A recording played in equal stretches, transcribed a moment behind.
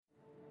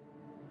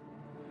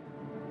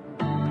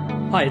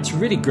Hi, it's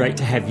really great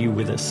to have you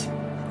with us.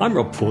 I'm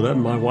Rob Porter.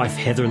 My wife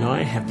Heather and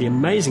I have the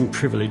amazing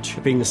privilege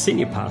of being the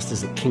senior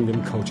pastors at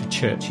Kingdom Culture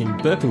Church in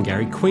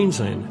Burpengary,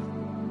 Queensland.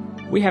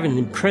 We have an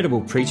incredible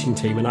preaching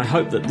team, and I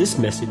hope that this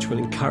message will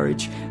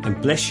encourage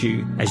and bless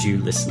you as you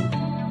listen.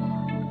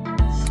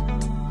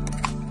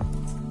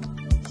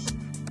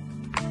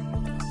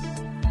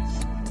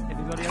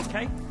 Everybody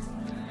okay?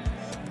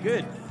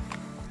 Good.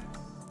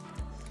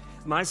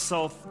 My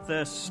soul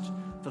thirsts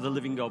for the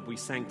living God, we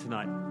sang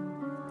tonight.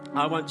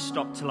 I won't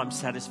stop till I'm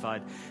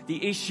satisfied.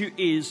 The issue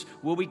is,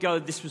 will we go,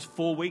 this was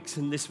 4 weeks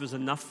and this was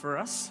enough for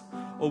us?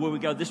 Or will we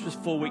go, this was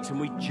 4 weeks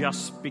and we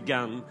just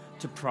begun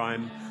to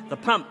prime the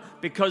pump?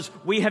 Because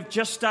we have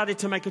just started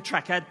to make a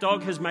track. Our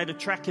dog has made a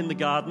track in the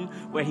garden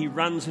where he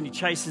runs and he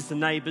chases the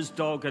neighbour's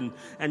dog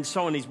and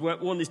so on. He's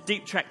worn this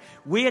deep track.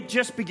 We are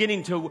just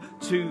beginning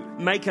to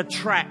make a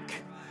track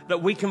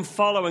that we can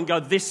follow and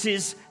go, this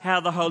is how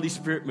the Holy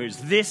Spirit moves.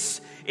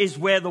 This is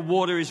where the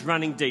water is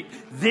running deep.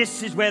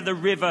 This is where the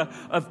river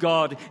of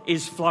God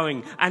is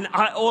flowing. And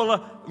all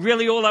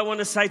I want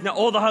to say now,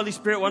 all the Holy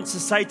Spirit wants to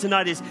say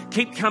tonight is,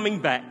 keep coming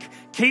back.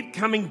 Keep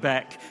coming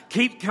back.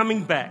 Keep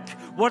coming back.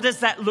 What does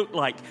that look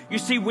like? You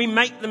see, we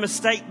make the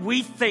mistake.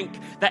 We think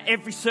that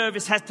every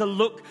service has to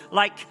look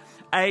like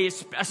a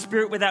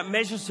Spirit Without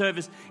Measure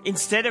service,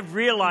 instead of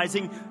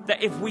realizing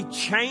that if we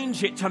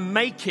change it to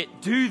make it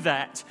do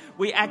that,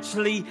 we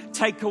actually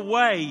take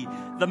away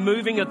the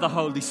moving of the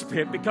Holy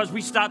Spirit, because we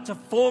start to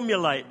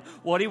formulate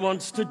what He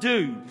wants to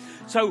do.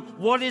 So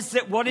what is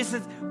the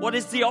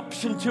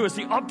option to us?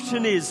 The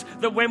option is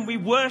that when we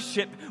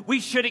worship, we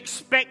should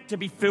expect to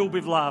be filled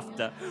with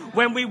laughter.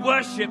 When we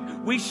worship,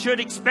 we should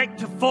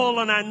expect to fall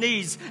on our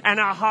knees and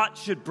our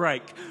hearts should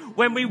break.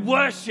 When we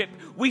worship,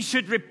 we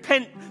should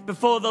repent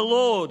before the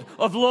Lord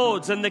of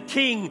Lords and the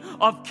King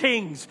of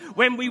Kings.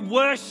 When we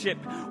worship,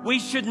 we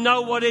should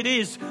know what it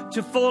is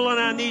to fall on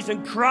our knees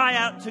and cry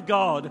out to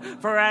God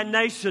for our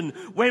nation.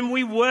 When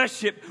we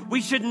worship,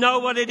 we should know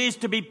what it is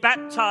to be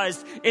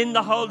baptized in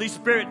the Holy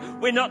Spirit.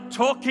 We're not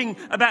talking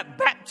about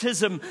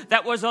baptism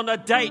that was on a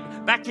date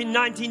back in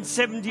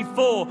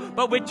 1974,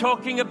 but we're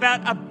talking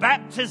about a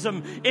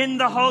baptism in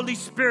the Holy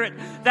Spirit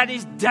that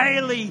is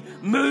daily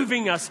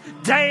moving us,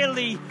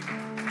 daily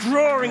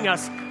drawing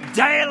us,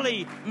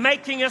 daily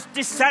making us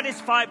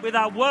dissatisfied with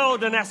our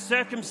world and our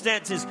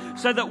circumstances,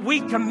 so that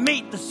we can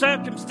meet the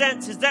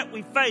circumstances that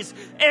we face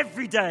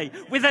every day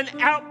with an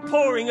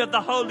outpouring of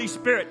the Holy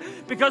Spirit,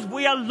 because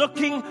we are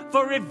looking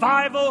for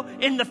revival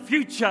in the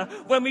future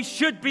when we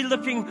should be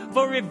looking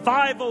for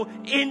revival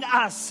in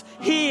us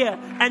here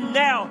and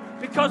now.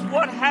 Because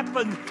what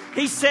happened?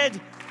 He said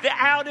that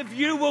out of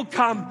you will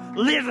come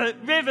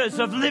rivers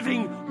of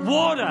living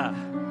water.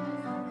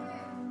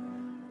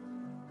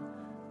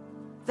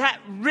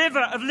 That river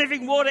of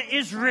living water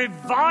is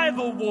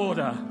revival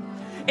water.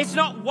 It's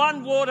not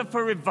one water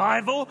for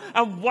revival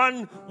and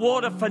one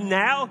water for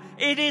now.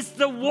 It is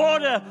the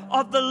water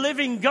of the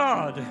living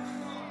God.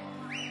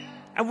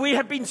 And we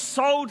have been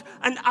sold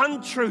an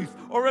untruth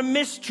or a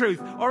mistruth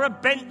or a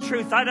bent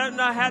truth. I don't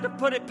know how to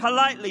put it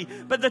politely,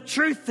 but the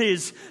truth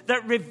is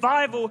that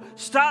revival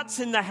starts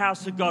in the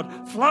house of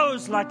God,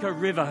 flows like a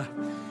river.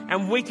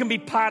 And we can be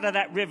part of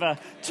that river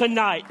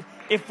tonight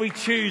if we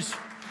choose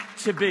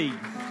to be.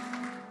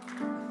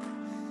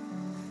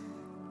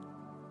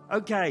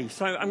 Okay,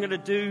 so I'm going to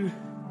do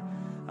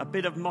a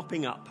bit of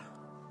mopping up.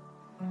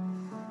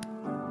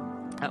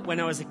 When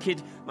I was a kid,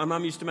 my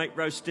mum used to make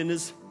roast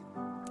dinners.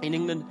 In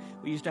England,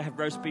 we used to have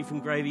roast beef and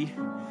gravy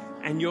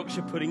and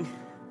Yorkshire pudding.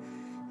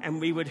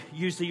 And we would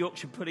use the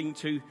Yorkshire pudding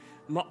to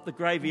mop the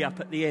gravy up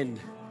at the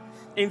end.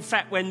 In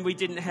fact, when we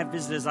didn't have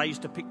visitors, I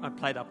used to pick my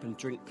plate up and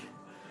drink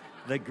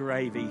the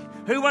gravy.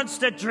 Who wants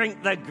to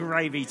drink the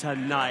gravy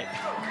tonight?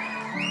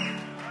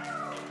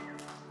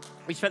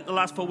 We spent the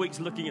last 4 weeks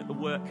looking at the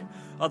work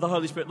of the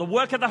Holy Spirit. The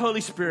work of the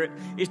Holy Spirit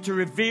is to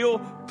reveal,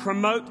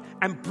 promote,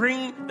 and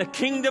bring the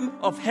kingdom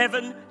of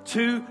heaven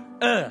to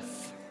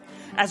earth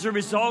as a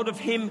result of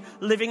Him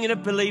living in a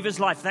believer's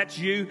life. That's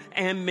you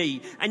and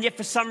me. And yet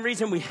for some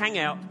reason we hang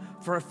out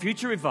for a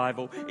future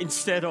revival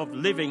instead of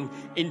living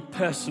in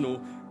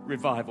personal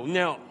revival.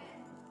 Now,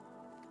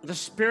 the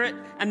spirit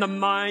and the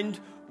mind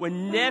were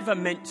never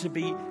meant to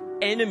be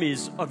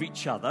enemies of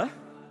each other,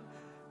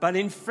 but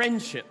in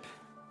friendship.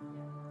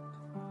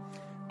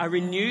 A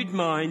renewed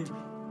mind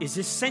is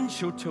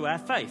essential to our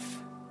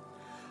faith.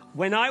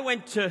 When I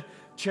went to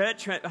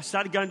church, I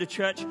started going to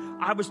church,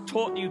 I was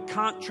taught you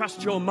can't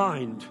trust your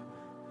mind.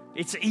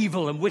 It's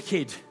evil and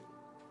wicked.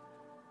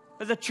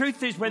 But the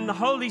truth is, when the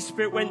Holy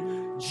Spirit,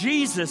 when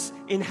Jesus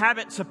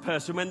inhabits a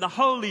person, when the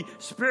Holy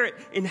Spirit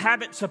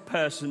inhabits a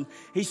person,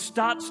 He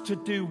starts to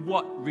do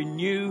what?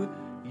 Renew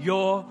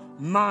your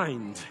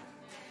mind.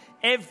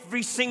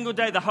 Every single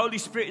day, the Holy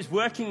Spirit is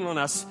working on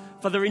us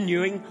for the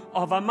renewing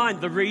of our mind.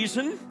 The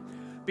reason?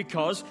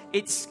 Because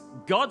it's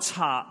God's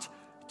heart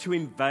to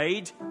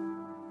invade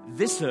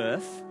this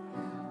earth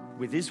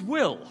with His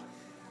will.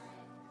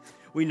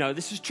 We know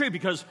this is true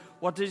because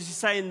what does He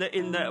say in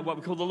the what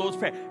we call the Lord's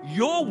Prayer?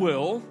 Your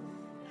will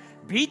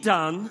be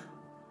done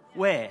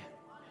where?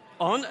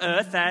 on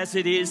earth as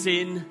it is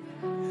in...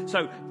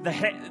 So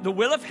the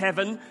will of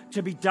heaven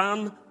to be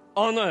done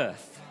on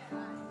earth.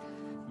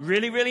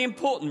 Really, really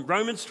important.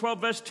 Romans 12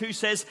 verse 2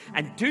 says,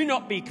 and do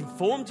not be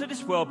conformed to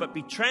this world, but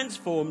be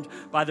transformed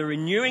by the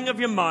renewing of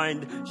your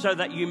mind, so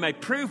that you may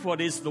prove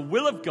what is the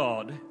will of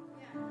God,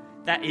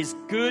 that is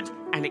good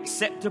and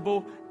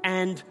acceptable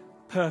and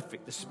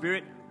perfect. The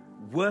Spirit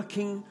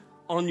working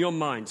on your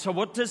mind. So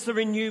what does the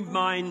renewed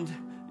mind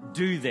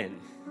do then?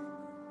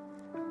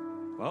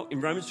 Well, in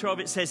Romans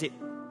 12 it says it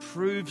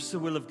proves the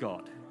will of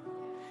God.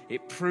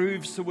 It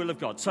proves the will of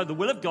God. So the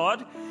will of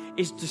God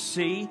is to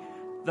see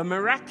the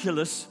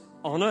miraculous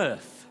on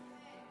earth.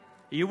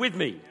 Are you with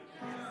me?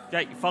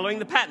 Okay, you're following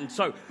the pattern.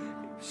 So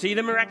see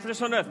the miraculous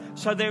on earth.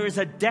 So there is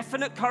a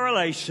definite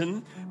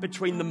correlation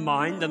between the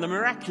mind and the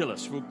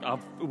miraculous.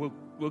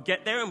 We'll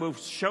get there and we'll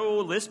show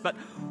all this. But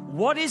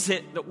what is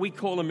it that we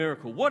call a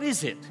miracle? What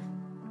is it?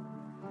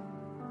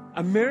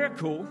 A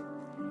miracle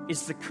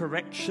is the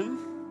correction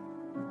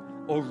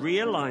or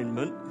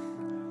realignment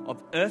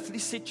of earthly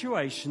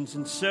situations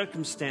and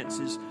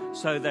circumstances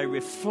so they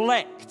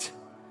reflect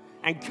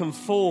and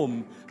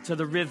conform to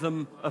the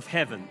rhythm of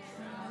heaven.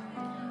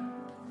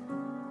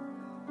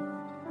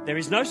 There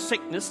is no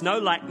sickness, no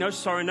lack, no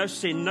sorrow, no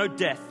sin, no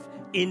death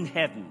in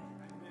heaven.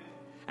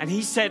 And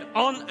he said,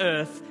 on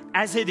earth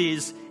as it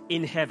is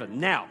in heaven.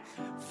 Now,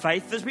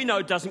 faith, as we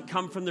know, doesn't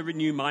come from the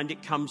renewed mind.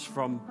 It comes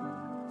from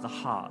the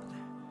heart.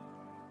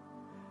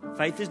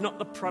 Faith is not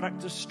the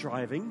product of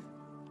striving.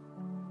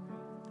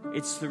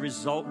 It's the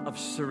result of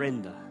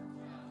surrender.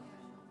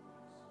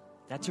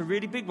 That's a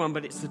really big one,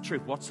 but it's the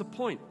truth. What's the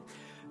point?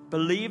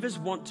 Believers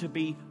want to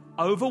be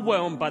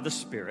overwhelmed by the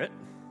Spirit,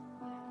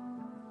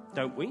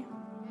 don't we?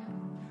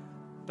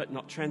 But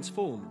not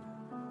transformed.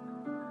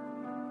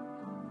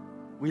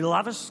 We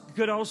love a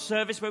good old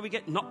service where we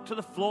get knocked to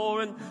the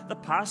floor and the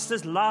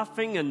pastor's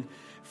laughing and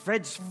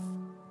Fred's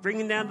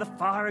bringing down the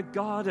fire of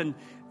God and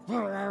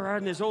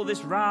there's all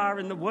this rah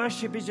and the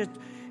worship is just...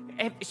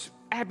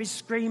 Abby's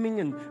screaming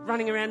and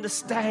running around the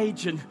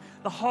stage and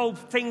the whole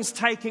thing's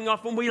taking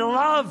off, and we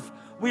love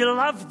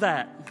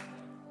that.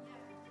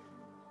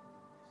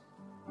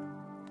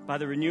 By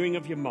the renewing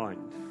of your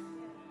mind.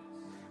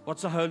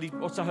 What's the Holy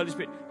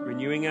Spirit?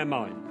 Renewing our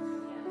mind.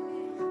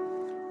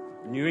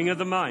 Renewing of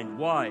the mind.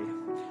 Why?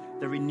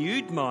 The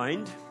renewed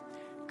mind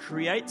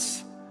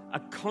creates a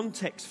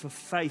context for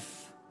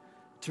faith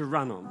to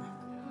run on.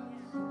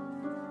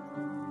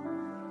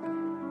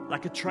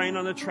 Like a train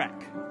on a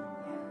track.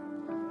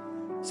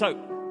 So,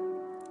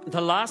 the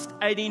last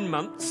 18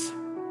 months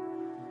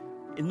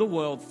in the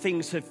world,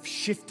 things have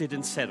shifted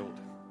and settled.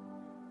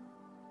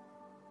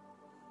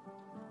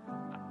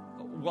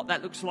 What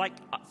that looks like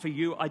for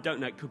you, I don't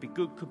know. It could be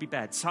good, could be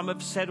bad. Some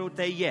have settled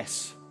their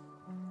yes.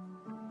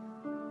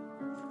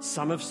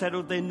 Some have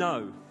settled their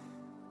no.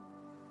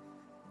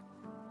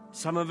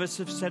 Some of us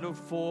have settled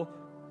for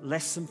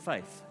less than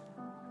faith.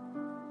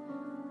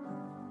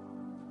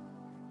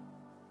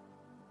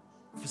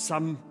 For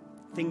some,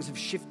 things have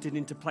shifted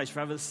into place.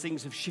 For others,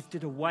 things have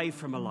shifted away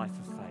from a life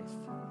of faith.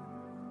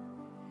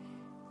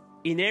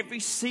 In every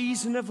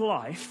season of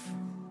life,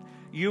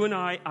 you and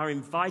I are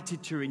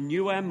invited to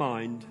renew our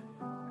mind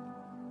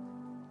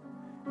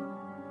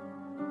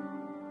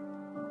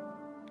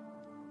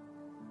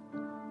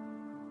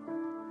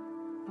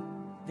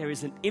there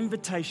is an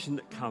invitation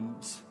that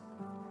comes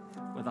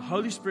where the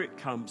Holy Spirit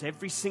comes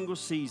every single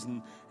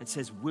season and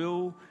says,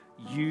 will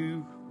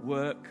you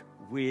work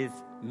with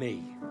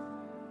me?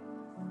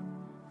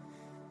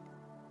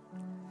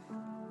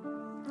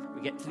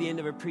 We get to the end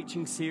of a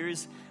preaching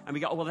series and we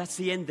go, oh, well, that's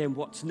the end, then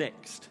what's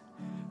next?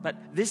 But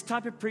this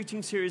type of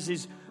preaching series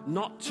is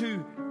not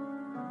to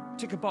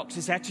tick a box,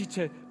 it's actually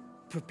to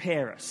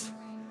prepare us,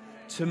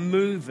 to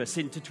move us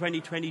into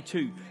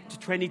 2022, to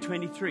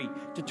 2023,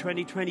 to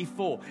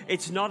 2024.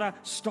 It's not a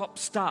stop,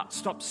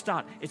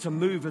 start. It's a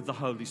move of the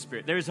Holy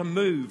Spirit. There is a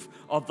move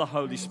of the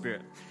Holy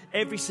Spirit.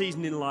 Every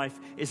season in life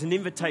is an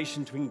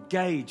invitation to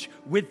engage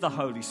with the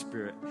Holy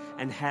Spirit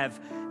and have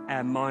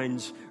our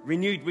minds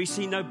renewed. We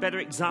see no better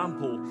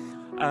example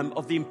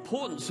of the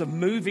importance of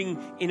moving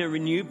in a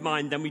renewed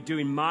mind than we do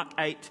in Mark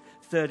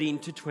 8:13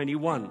 to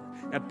 21.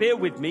 Now bear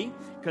with me,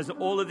 because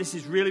all of this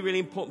is really, really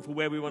important for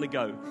where we want to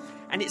go.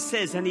 And it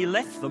says, and he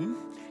left them,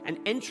 and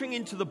entering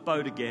into the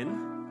boat again,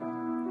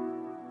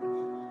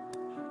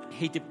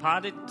 he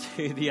departed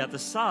to the other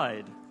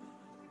side.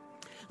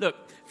 Look,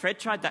 Fred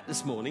tried that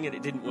this morning and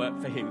it didn't work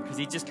for him because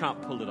he just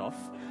can't pull it off.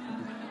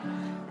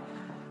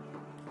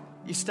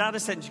 You start a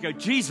sentence, you go,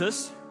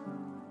 Jesus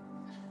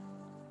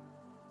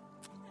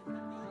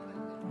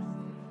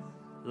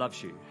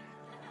loves you.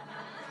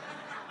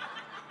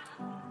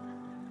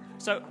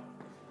 So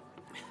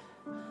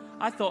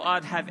I thought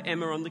I'd have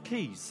Emma on the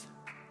keys.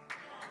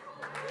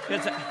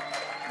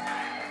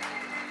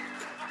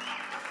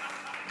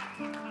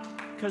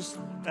 Because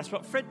that's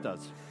what Fred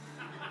does.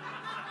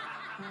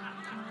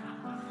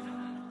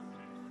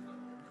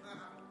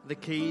 The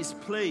keys,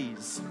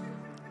 please.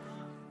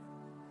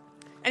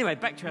 Anyway,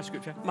 back to our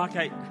scripture, Mark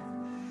 8.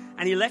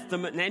 And he left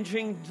them, and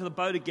entering into the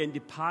boat again,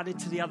 departed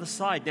to the other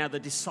side. Now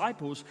the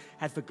disciples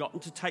had forgotten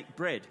to take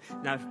bread.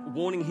 Now,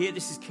 warning here,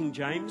 this is King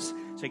James,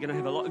 so you're going to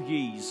have a lot of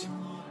ye's.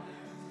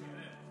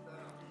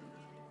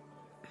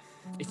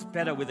 It's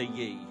better with a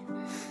ye.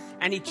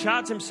 And he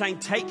charged them, saying,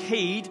 take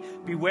heed,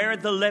 beware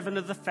of the leaven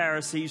of the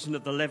Pharisees and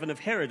of the leaven of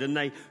Herod. And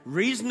they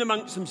reasoned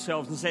amongst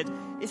themselves and said,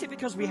 is it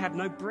because we have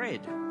no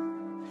bread?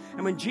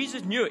 And when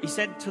Jesus knew it, he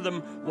said to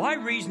them, why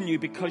reason you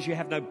because you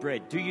have no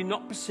bread? Do you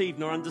not perceive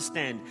nor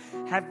understand?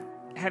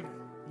 Have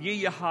ye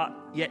your heart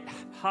yet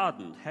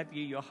hardened? Have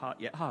ye your heart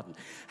yet hardened?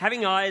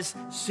 Having eyes,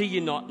 see ye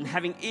not, and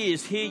having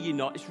ears, hear ye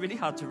not. It's really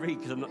hard to read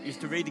because I'm not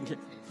used to reading it.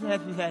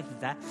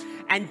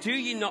 And do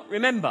ye not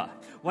remember,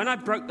 when I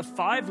broke the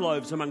 5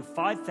 loaves among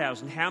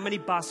 5,000, how many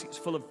baskets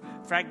full of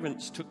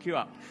fragments took you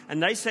up?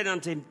 And they said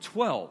unto him,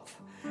 12.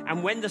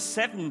 And when the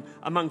 7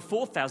 among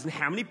 4,000,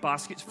 how many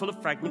baskets full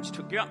of fragments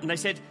took you up? And they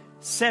said,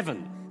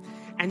 7.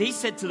 And he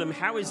said to them,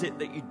 how is it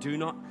that you do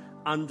not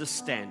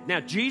understand? Now,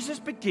 Jesus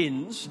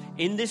begins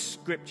in this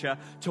scripture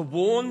to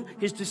warn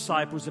his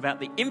disciples about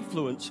the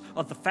influence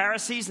of the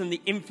Pharisees and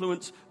the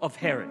influence of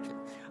Herod.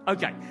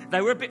 Okay,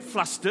 they were a bit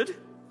flustered,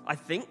 I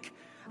think,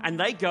 and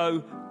they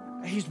go,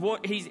 he's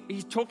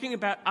talking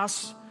about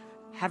us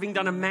having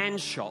done a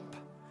man's shop,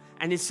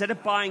 and instead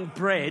of buying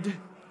bread,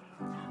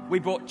 we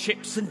bought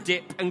chips and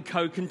dip and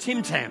Coke and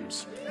Tim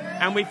Tams,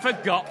 and we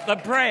forgot the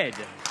bread.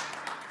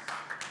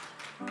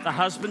 The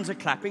husbands are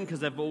clapping because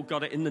they've all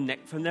got it in the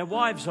neck from their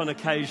wives on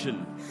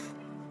occasion.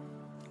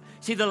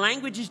 See, the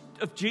language is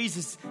of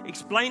Jesus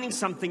explaining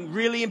something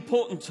really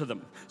important to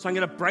them. So I'm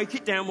going to break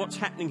it down what's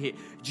happening here.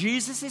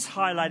 Jesus is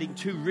highlighting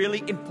 2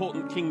 really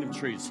important kingdom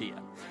truths here.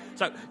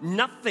 So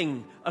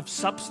nothing of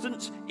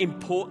substance,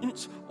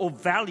 importance, or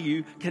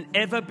value can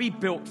ever be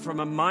built from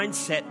a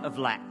mindset of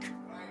lack.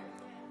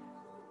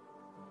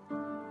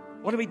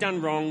 What have we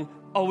done wrong?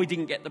 Oh, we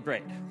didn't get the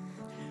bread.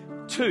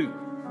 2,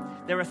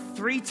 there are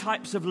 3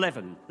 types of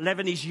leaven.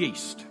 Leaven is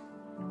yeast,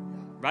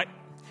 right?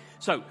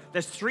 So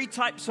there's 3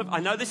 types of, I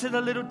know this is a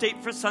little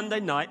deep for a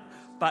Sunday night,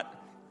 but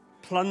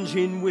plunge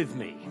in with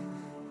me.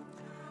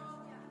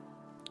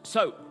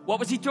 So what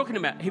was he talking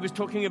about? He was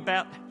talking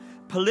about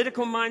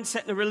political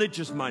mindset and a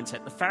religious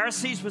mindset. The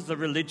Pharisees was the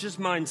religious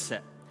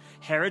mindset.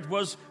 Herod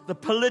was the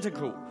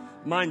political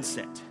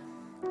mindset.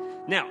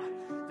 Now,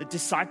 the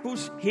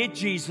disciples hear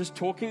Jesus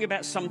talking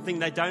about something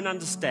they don't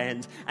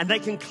understand, and they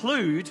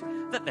conclude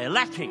that they're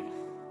lacking.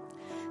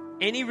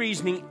 Any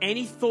reasoning,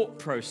 any thought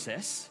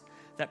process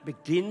that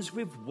begins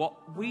with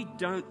what we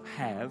don't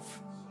have,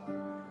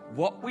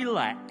 what we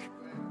lack,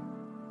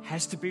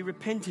 has to be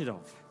repented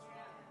of.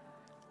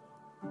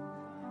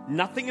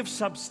 Nothing of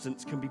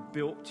substance can be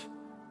built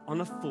on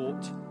a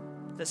thought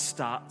that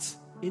starts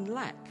in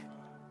lack.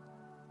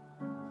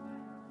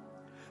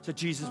 So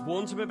Jesus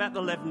warns them about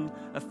the leaven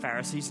of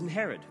Pharisees and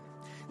Herod.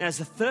 Now, there's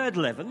a third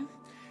leaven,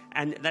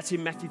 and that's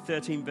in Matthew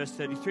 13, verse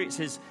 33. It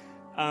says,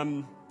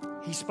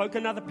 he spoke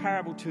another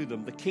parable to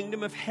them. The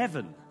kingdom of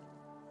heaven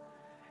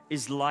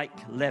is like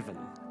leaven,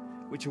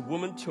 which a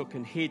woman took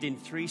and hid in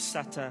 3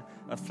 sata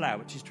of flour,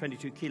 which is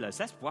 22 kilos.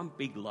 That's one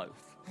big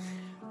loaf,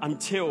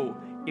 until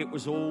it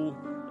was all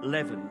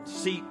leavened.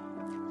 See,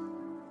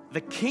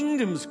 the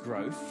kingdom's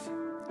growth,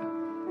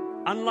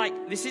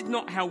 unlike, this is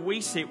not how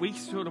we see it. We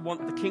sort of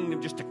want the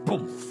kingdom just to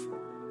poof.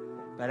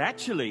 But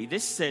actually,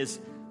 this says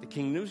the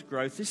kingdom's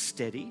growth is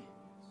steady.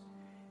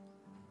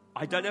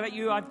 I don't know about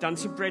you, I've done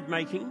some bread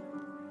making,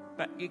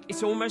 but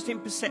it's almost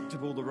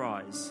imperceptible, the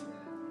rise.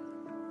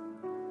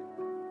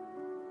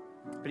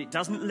 But it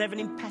doesn't leaven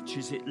in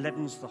patches, it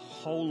leavens the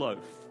whole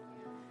loaf.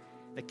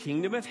 The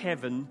kingdom of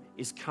heaven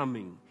is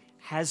coming,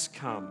 has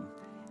come,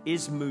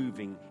 is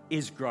moving,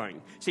 is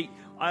growing. See,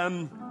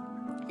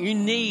 you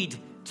need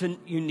to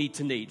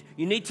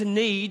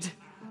need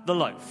the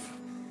loaf.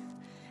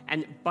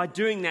 And by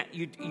doing that,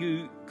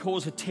 you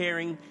cause a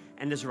tearing,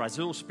 and there's a rise.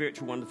 There's all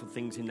spiritual, wonderful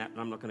things in that,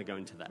 but I'm not going to go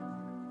into that.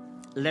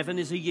 Leaven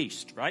is a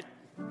yeast, right?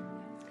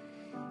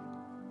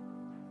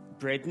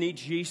 Bread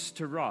needs yeast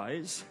to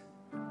rise,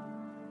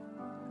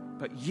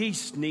 but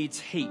yeast needs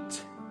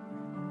heat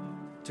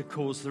to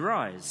cause the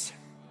rise.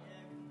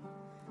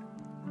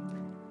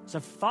 So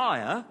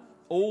fire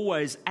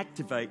always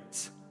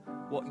activates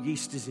what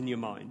yeast is in your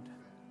mind.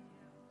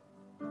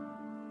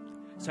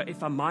 So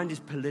if our mind is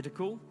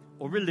political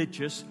or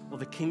religious or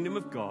the kingdom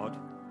of God,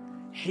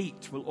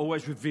 heat will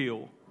always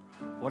reveal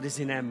what is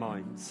in our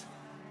minds.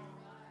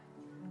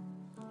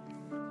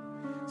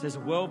 So there's a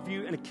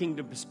worldview and a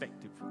kingdom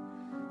perspective.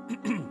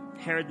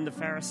 Herod and the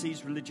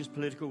Pharisees, religious,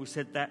 political, we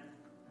said that.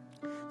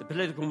 The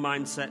political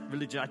mindset,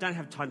 religion, I don't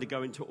have time to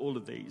go into all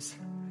of these.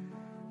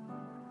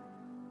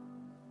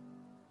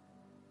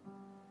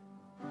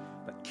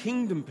 But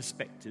kingdom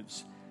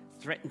perspectives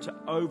threaten to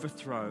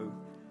overthrow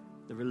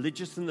the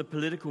religious and the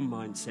political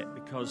mindset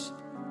because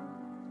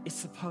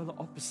it's the polar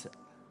opposite.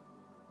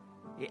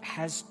 It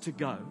has to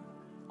go.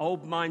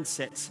 Old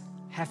mindsets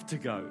have to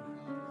go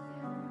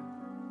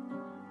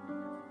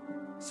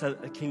so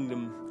that the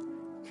kingdom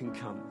can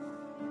come.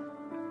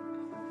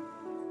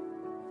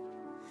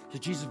 So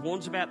Jesus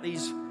warns about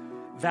these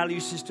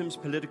value systems,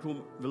 political,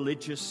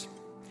 religious,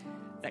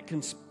 that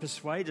can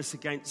persuade us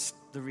against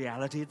the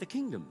reality of the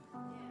kingdom.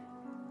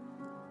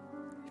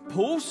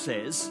 Paul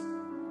says,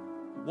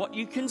 what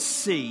you can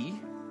see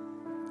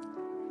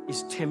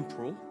is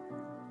temporal.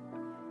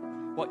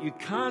 What you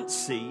can't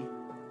see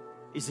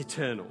is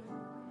eternal.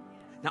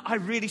 Now, I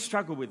really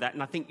struggle with that,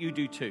 and I think you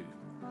do too,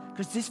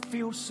 because this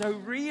feels so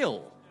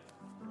real.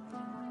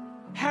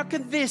 How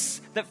can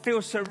this that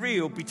feels so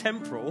real be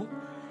temporal,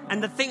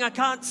 and the thing I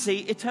can't see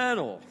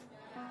eternal?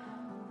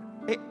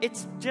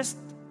 It's just,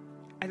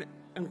 and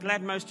I'm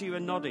glad most of you are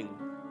nodding.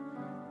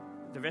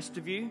 The rest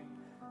of you,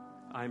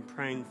 I'm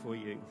praying for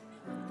you,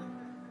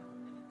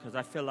 because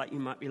I feel like you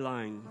might be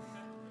lying.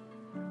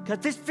 Because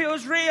this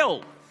feels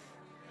real,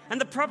 and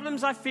the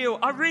problems I feel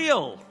are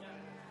real,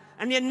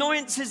 and the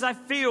annoyances I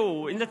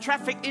feel in the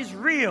traffic is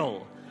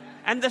real,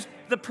 and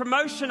the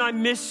promotion I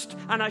missed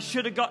and I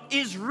should have got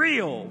is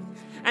real,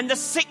 and the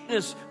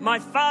sickness my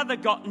father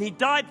got and he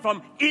died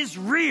from is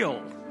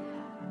real.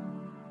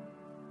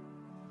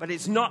 But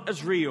it's not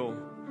as real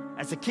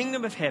as the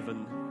kingdom of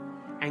heaven,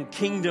 and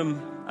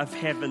kingdom of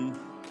heaven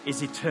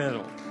is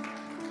eternal.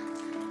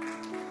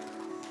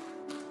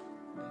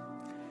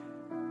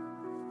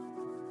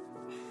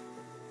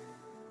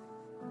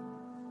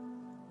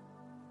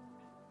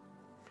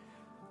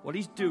 What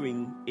he's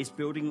doing is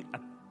building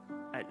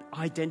an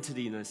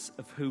identityness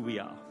of who we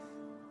are.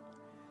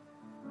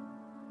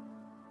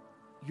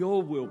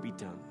 Your will be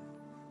done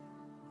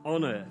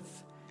on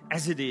earth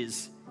as it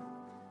is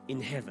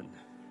in heaven.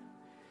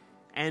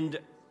 And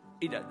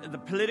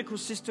the political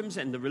systems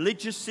and the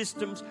religious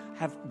systems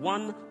have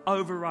one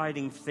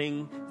overriding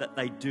thing that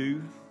they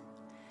do,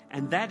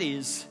 and that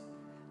is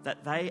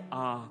that they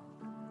are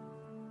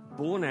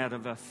born out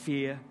of a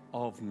fear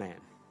of man.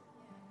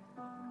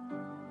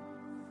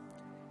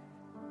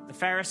 The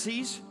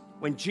Pharisees,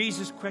 when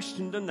Jesus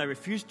questioned them, they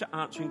refused to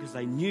answer him because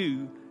they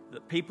knew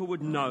that people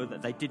would know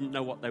that they didn't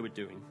know what they were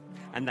doing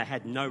and they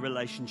had no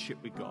relationship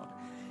with God.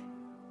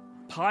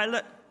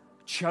 Pilate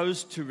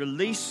chose to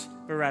release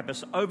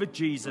Barabbas over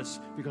Jesus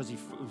because he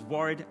was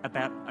worried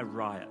about a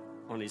riot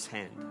on his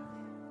hand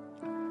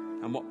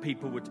and what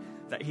people would,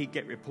 that he'd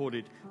get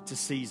reported to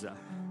Caesar.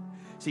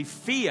 See,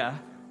 fear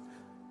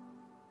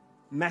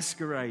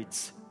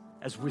masquerades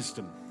as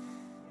wisdom.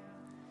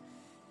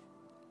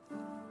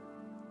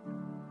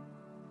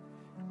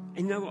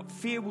 And you know what?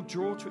 Fear will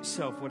draw to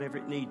itself whatever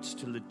it needs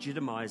to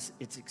legitimize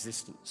its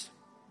existence.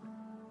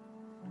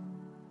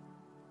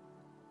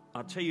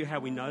 I'll tell you how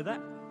we know that.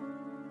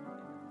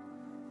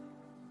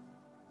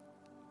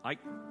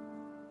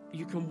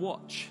 You can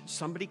watch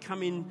somebody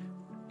come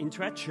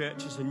into our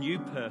church as a new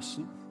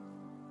person,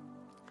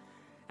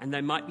 and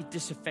they might be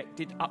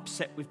disaffected,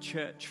 upset with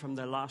church from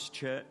their last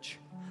church.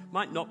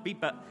 Might not be,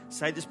 but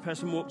say this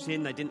person walks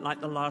in, they didn't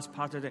like the last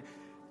part of it.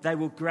 They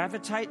will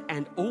gravitate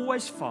and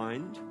always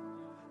find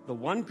the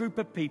one group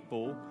of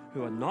people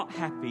who are not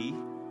happy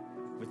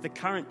with the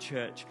current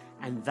church,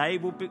 and they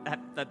will be,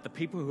 that the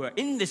people who are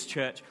in this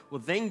church will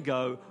then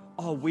go,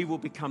 oh, we will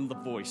become the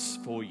voice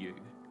for you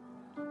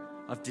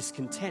of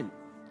discontent.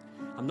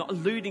 I'm not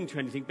alluding to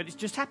anything, but it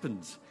just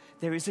happens.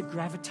 There is a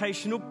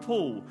gravitational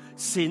pull.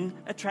 Sin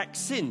attracts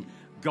sin.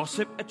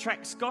 Gossip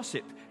attracts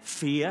gossip.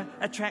 Fear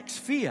attracts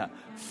fear.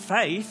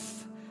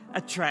 Faith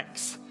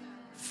attracts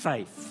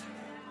faith.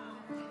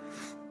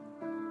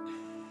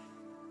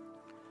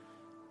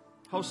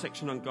 Whole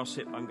section on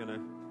gossip, I'm going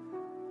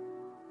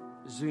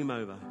to zoom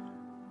over.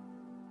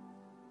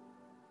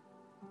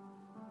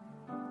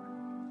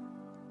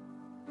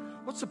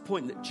 What's the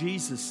point that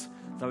Jesus,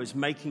 though, is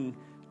making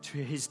to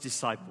his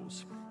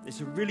disciples?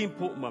 It's a really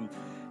important one.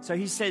 So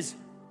he says,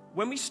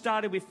 when we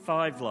started with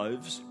 5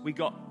 loaves, we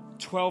got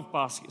 12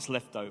 baskets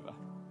left over.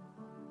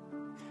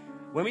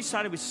 When we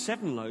started with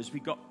 7 loaves, we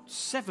got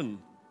 7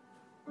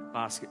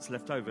 baskets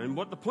left over. And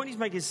what the point he's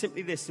making is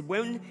simply this: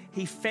 when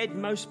he fed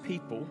most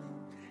people,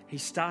 he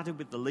started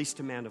with the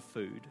least amount of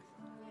food,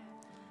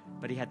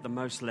 but he had the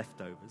most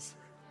leftovers.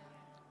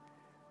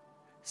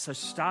 So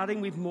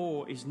starting with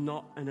more is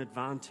not an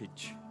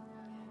advantage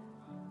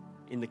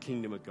in the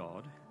kingdom of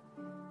God.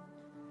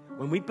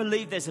 When we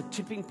believe there's a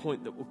tipping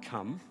point that will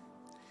come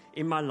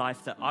in my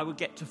life, that I will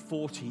get to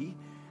 40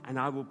 and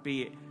I'll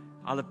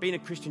have been a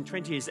Christian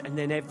 20 years, and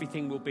then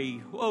everything will be,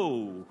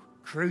 whoa,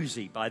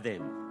 cruisy by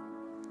then.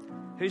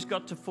 Who's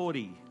got to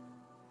 40?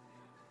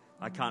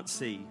 I can't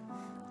see.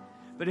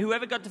 But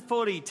whoever got to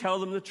 40, tell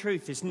them the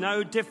truth. It's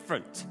no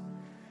different.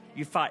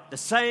 You fight the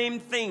same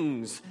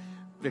things.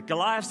 The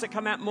Goliaths that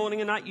come out morning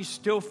and night, you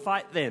still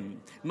fight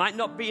them. Might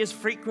not be as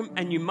frequent,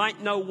 and you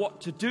might know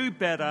what to do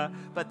better,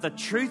 but the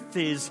truth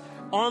is,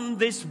 on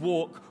this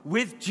walk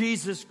with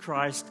Jesus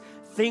Christ,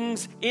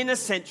 things in a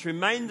sense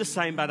remain the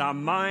same, but our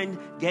mind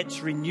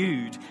gets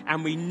renewed,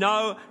 and we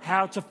know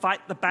how to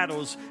fight the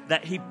battles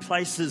that he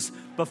places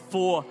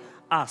before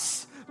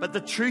us. But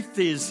the truth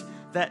is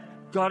that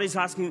God is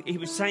asking,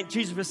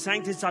 Jesus was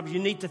saying to his disciples, you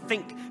need to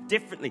think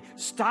differently.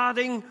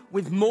 Starting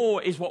with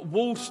more is what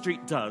Wall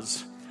Street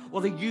does.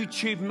 or the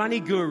YouTube money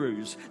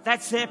gurus.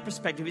 That's their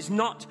perspective. It's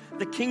not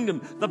the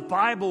kingdom. The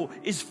Bible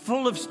is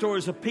full of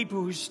stories of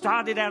people who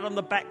started out on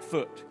the back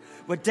foot,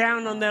 were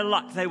down on their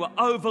luck, they were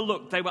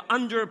overlooked, they were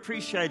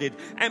underappreciated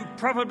and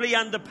probably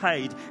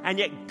underpaid, and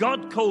yet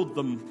God called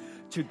them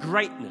to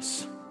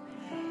greatness.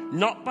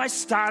 Not by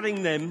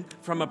starting them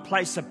from a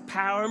place of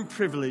power and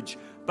privilege,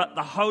 but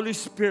the Holy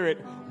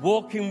Spirit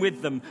walking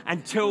with them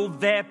until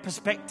their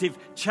perspective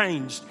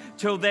changed,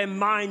 till their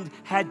mind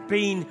had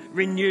been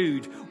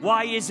renewed.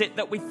 Why is it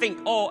that we think,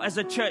 as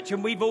a church,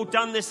 and we've all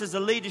done this as a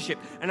leadership,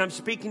 and I'm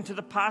speaking to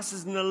the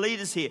pastors and the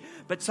leaders here,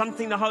 but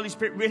something the Holy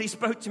Spirit really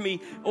spoke to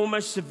me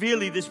almost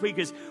severely this week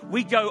is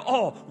we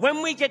go,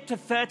 when we get to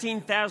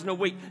 13,000 a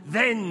week,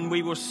 then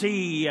we will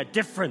see a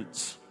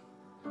difference.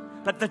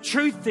 But the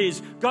truth is,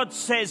 God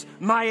says,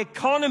 my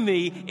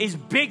economy is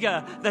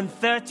bigger than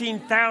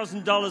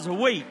 $13,000 a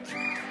week.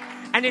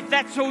 And if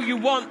that's all you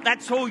want,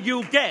 that's all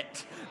you'll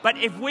get. But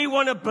if we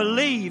want to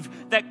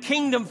believe that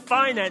kingdom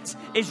finance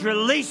is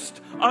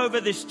released over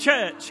this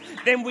church,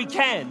 then we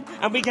can.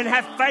 And we can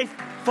have faith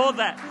for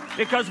that,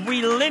 because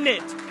we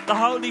limit the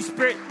Holy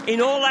Spirit in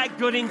all our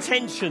good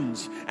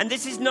intentions. And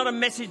this is not a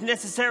message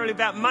necessarily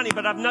about money,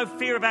 but I've no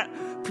fear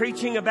about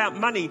preaching about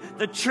money.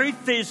 The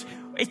truth is,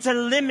 it's a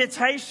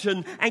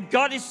limitation, and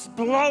God is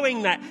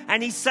blowing that.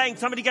 And he's saying,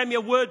 somebody gave me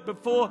a word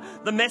before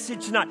the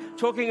message tonight,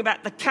 talking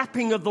about the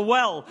capping of the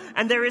well.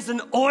 And there is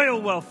an oil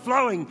well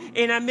flowing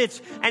in our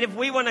midst. And if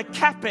we want to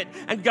cap it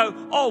and go,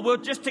 we'll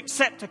just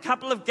accept a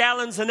couple of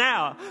gallons an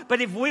hour.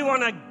 But if we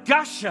want a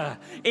gusher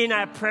in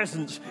our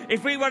presence,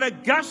 if we want a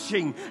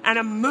gushing and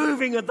a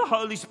moving of the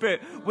Holy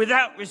Spirit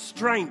without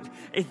restraint,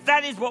 if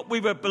that is what we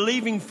were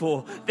believing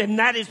for, then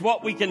that is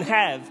what we can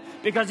have.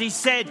 Because he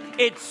said,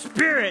 it's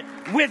spirit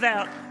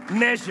without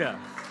measure.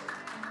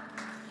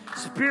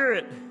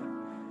 Spirit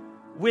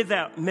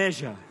without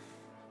measure.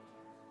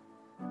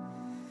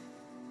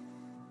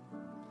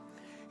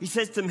 He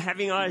says to them,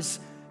 having eyes,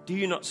 do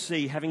you not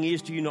see? Having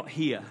ears, do you not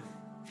hear?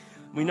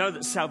 We know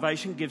that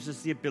salvation gives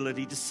us the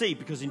ability to see,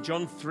 because in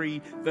John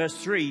 3, verse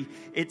 3,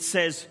 it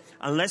says,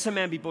 unless a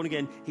man be born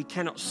again, he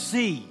cannot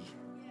see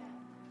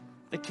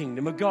the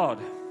kingdom of God.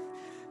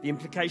 The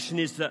implication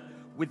is that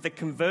with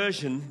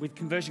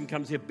conversion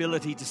comes the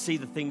ability to see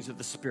the things of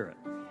the Spirit.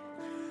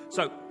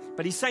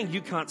 But he's saying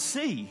you can't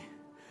see.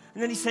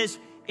 And then he says,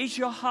 is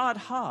your hard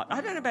heart? I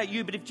don't know about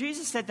you, but if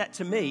Jesus said that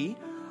to me,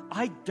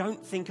 I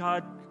don't think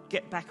I'd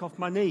get back off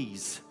my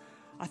knees.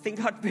 I think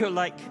I'd feel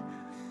like,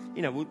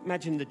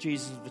 imagine the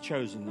Jesus of The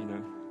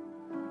Chosen,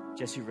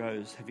 Jesse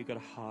Rose, have you got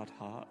a hard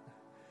heart?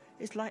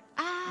 It's like,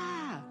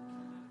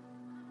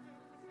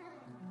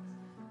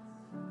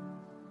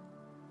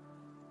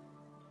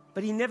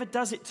 But he never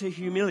does it to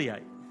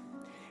humiliate.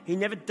 He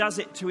never does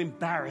it to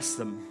embarrass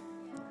them.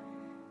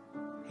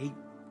 He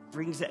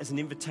brings it as an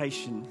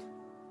invitation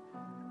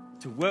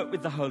to work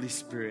with the Holy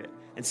Spirit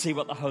and see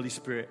what the Holy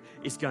Spirit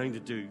is going to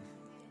do.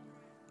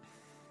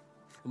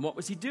 And what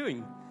was he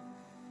doing?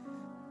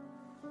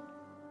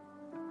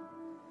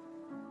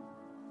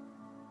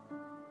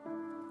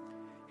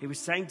 He was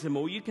saying to them,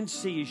 all you can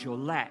see is your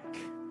lack.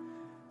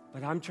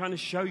 But I'm trying to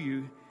show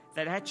you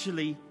that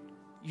actually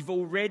I've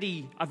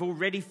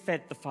already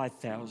fed the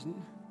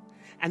 5,000,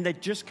 and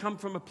they'd just come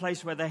from a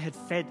place where they had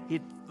fed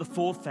the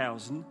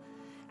 4,000.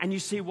 And you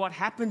see, what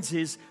happens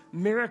is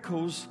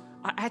miracles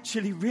are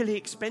actually really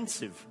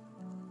expensive,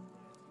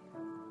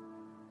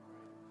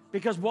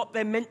 because what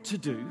they're meant to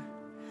do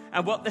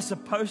and what they're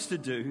supposed to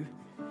do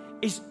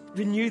is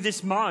renew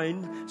this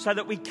mind so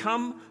that we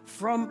come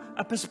from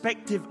a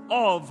perspective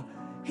of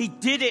he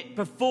did it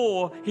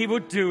before, he will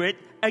do it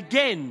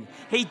again.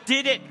 He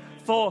did it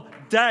for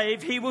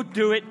Dave, he will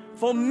do it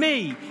for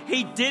me.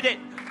 He did it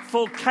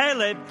for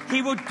Caleb,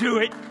 he will do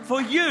it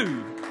for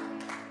you.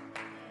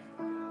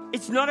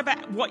 It's not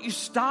about what you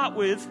start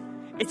with.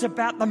 It's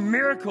about the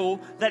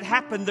miracle that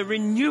happened, the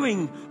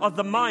renewing of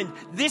the mind.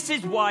 This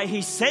is why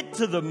he said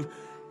to them,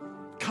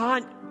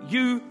 can't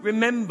you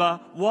remember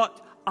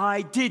what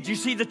I did? You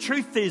see, the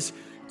truth is,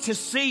 to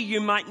see,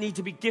 you might need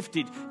to be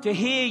gifted. To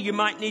hear, you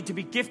might need to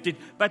be gifted.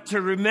 But to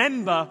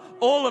remember,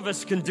 all of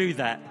us can do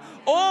that.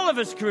 All of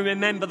us can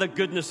remember the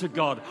goodness of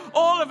God.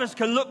 All of us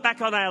can look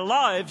back on our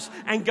lives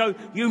and go,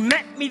 you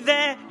met me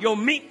there, you'll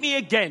meet me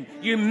again.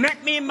 You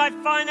met me in my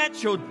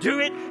finance, you'll do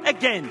it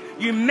again.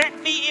 You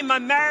met me in my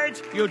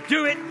marriage, you'll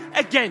do it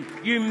again.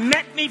 You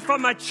met me for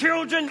my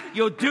children,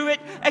 you'll do it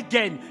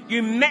again.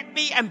 You met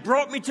me and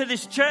brought me to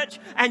this church,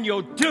 and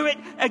you'll do it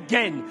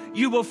again.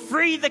 You will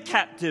free the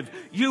captive.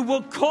 You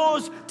will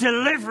cause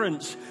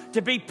deliverance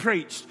to be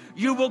preached.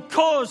 You will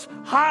cause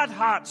hard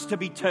hearts to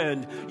be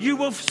turned. You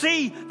will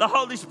see the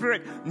Holy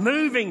Spirit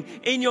moving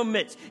in your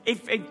midst.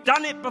 If he's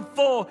done it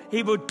before,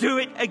 he will do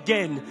it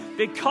again,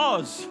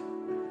 because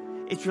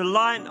it's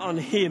reliant on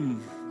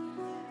him,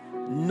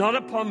 not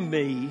upon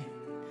me,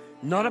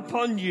 not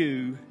upon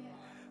you,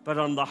 but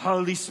on the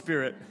Holy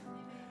Spirit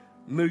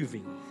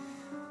moving.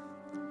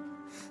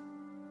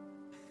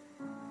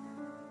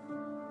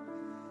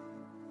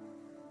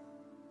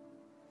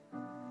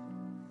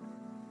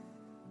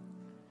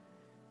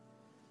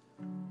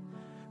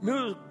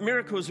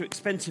 Miracles are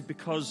expensive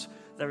because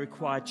they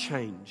require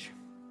change.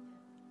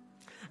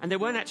 And they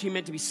weren't actually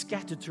meant to be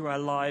scattered through our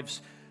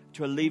lives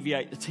to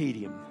alleviate the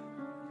tedium.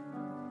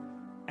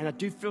 And I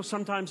do feel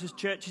sometimes as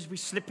churches we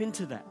slip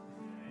into that.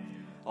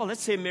 Oh,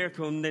 let's see a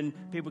miracle, and then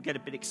people get a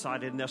bit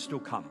excited and they'll still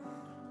come.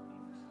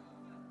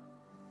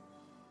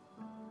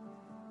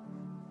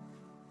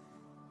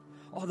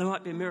 Oh, there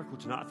might be a miracle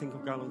tonight. I think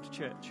I'll go along to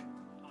church.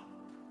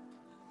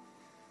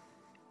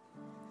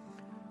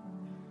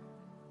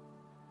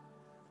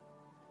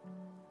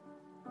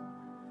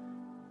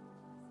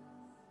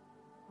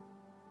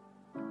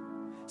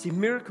 See,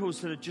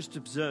 miracles that are just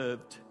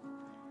observed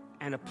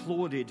and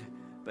applauded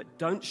but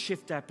don't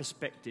shift our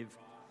perspective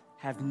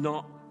have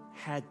not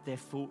had their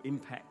full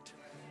impact.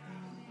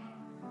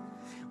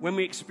 When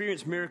we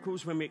experience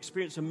miracles, when we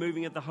experience a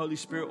moving of the Holy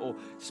Spirit or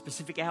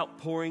specific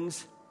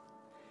outpourings,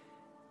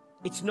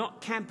 it's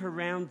not camp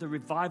around the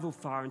revival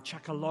fire and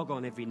chuck a log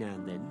on every now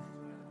and then.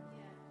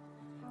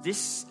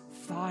 This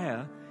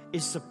fire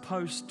is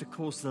supposed to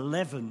cause the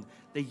leaven,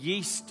 the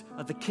yeast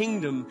of the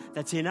kingdom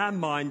that's in our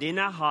mind, in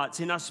our hearts,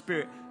 in our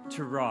spirit,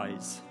 to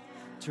rise,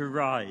 to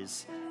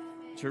rise,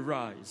 to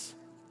rise,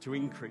 to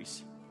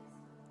increase.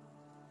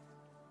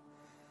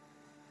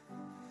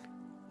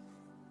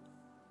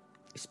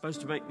 It's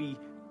supposed to make me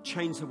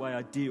change the way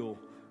I deal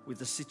with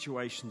the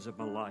situations of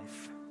my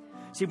life.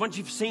 See, once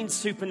you've seen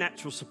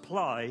supernatural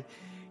supply,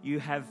 you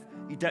have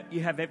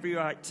every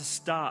right to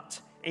start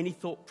any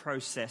thought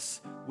process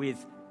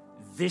with,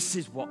 this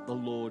is what the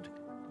Lord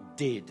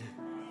did,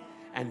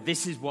 and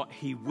this is what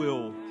He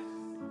will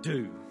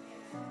do.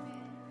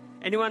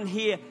 Anyone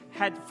here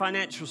had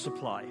financial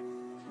supply?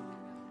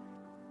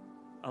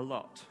 A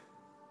lot.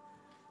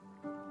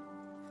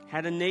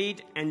 Had a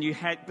need and you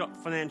had got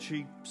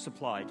financially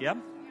supplied, yeah?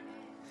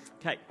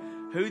 Okay.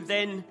 Who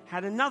then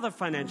had another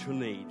financial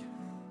need?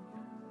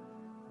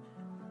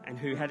 And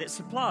who had it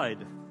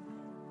supplied?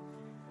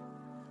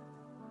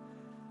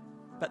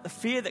 But the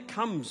fear that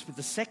comes with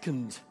the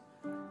second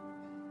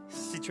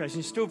situation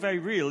is still very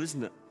real,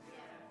 isn't it?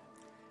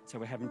 So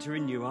we're having to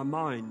renew our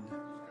mind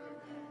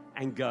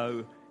and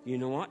go, you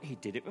know what? He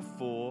did it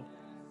before.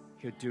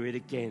 He'll do it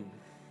again.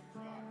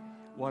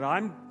 What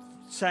I'm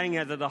saying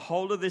out of the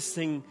whole of this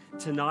thing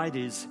tonight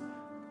is,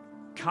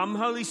 come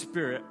Holy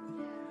Spirit,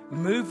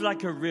 move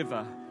like a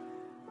river,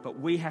 but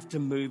we have to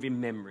move in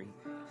memory.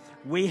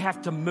 We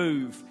have to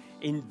move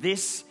in,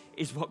 this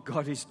is what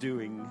God is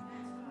doing.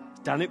 He's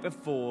done it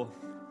before.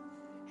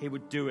 He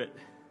would do it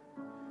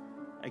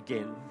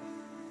again.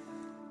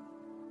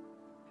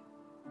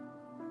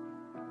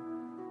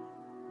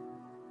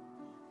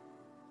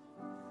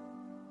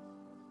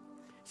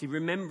 See,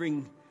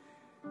 remembering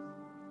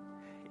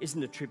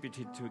isn't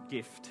attributed to a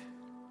gift.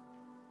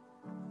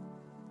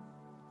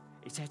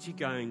 It's actually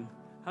going,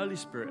 Holy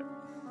Spirit,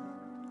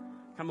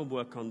 come and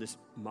work on this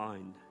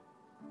mind.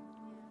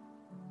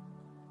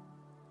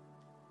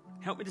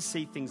 Help me to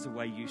see things the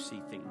way you see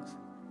things.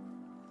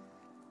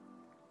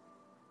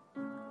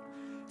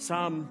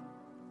 Psalm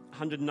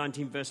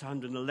 119 verse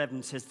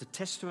 111 says, the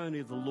testimony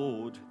of the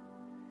Lord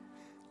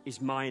is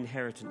my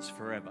inheritance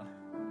forever.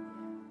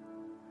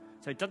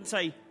 So it doesn't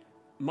say,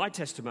 my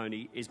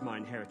testimony is my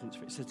inheritance.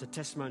 It says the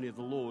testimony of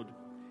the Lord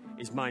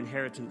is my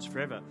inheritance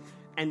forever.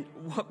 And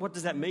what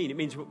does that mean? It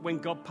means when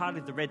God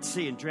parted the Red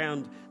Sea and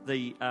drowned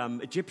the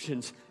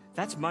Egyptians,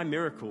 that's my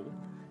miracle.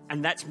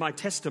 And that's my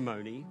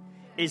testimony,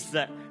 is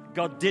that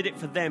God did it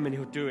for them and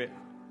He'll do it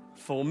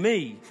for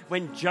me.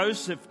 When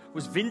Joseph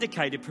was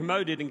vindicated,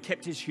 promoted, and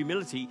kept his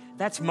humility,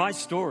 that's my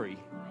story.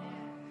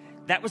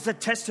 That was the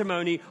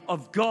testimony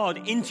of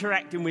God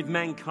interacting with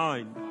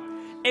mankind.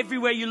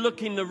 Everywhere you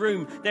look in the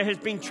room, there has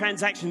been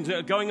transactions that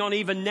are going on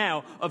even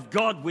now of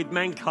God with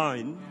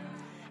mankind.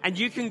 And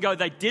you can go,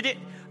 they did it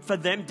for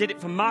them, did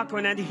it for Marco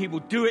and Andy, He will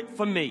do it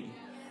for me.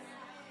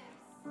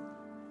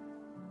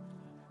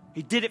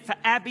 He did it for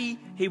Abby,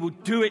 He will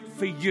do it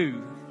for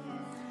you.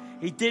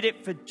 He did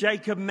it for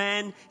Jacob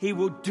Mann, He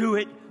will do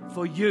it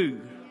for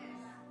you.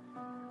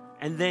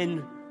 And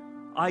then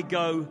I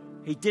go,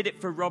 He did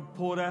it for Rob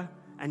Porter,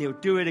 and He'll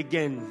do it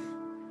again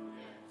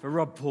for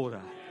Rob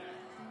Porter.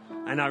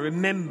 And I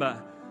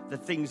remember the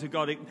things of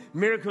God.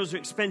 Miracles are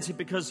expensive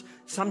because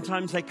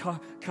sometimes they come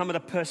at a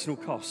personal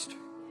cost.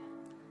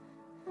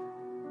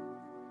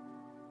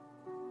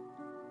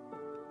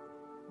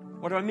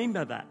 What do I mean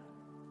by that?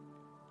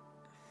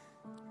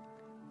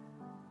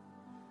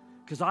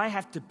 Because I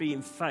have to be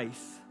in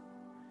faith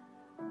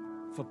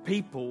for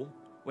people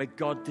where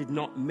God did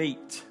not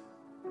meet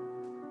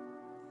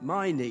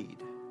my need.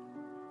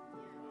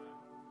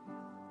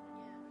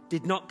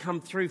 Did not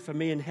come through for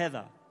me and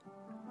Heather.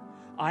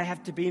 I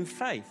have to be in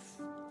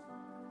faith.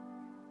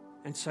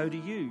 And so do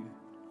you.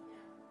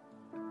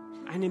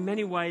 And in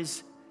many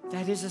ways,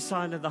 that is a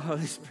sign of the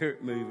Holy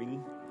Spirit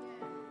moving.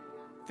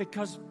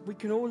 Because we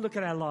can all look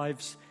at our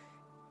lives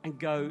and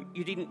go,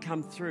 you didn't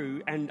come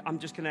through, and I'm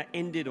just going to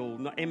end it all,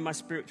 not end my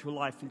spiritual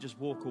life and just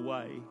walk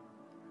away.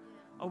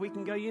 Or we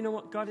can go, you know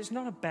what, God, it's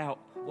not about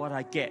what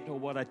I get or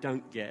what I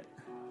don't get.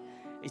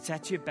 It's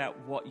actually about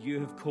what you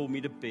have called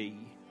me to be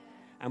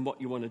and what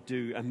you want to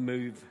do and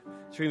move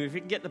through. If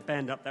we can get the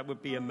band up, that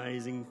would be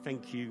amazing.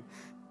 Thank you.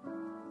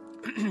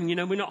 You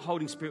know, we're not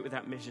holding Spirit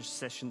Without Measure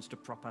sessions to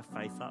prop our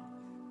faith up.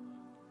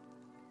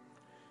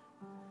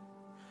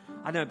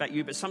 I don't know about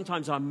you, but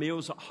sometimes our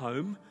meals at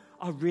home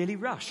are really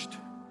rushed.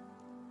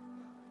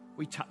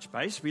 We touch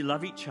base, we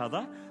love each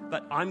other,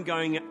 but I'm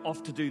going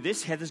off to do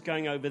this, Heather's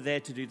going over there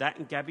to do that,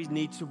 and Gabby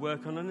needs to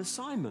work on an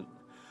assignment.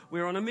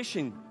 We're on a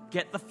mission.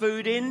 Get the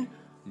food in,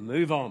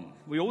 move on.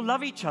 We all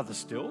love each other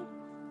still.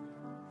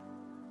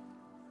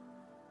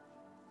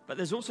 But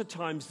there's also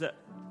times that,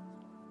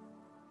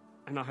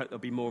 and I hope there'll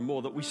be more and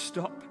more, that we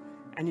stop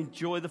and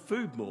enjoy the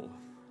food more.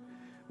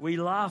 We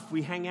laugh,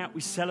 we hang out,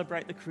 we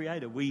celebrate the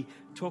Creator. We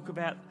talk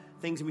about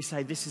things and we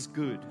say, this is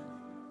good.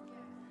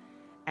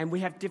 And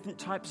we have different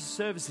types of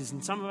services.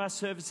 And some of our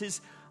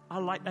services are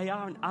like they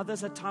are, and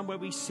others are time where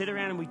we sit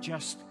around and we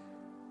just,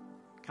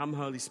 come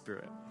Holy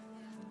Spirit.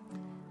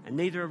 And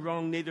neither are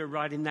wrong, neither are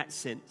right in that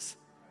sense.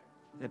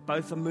 They're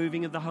both a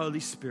moving of the Holy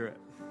Spirit.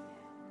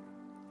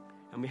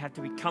 And we have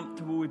to be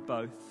comfortable with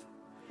both.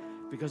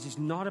 Because it's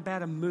not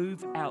about a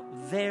move out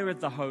there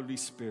of the Holy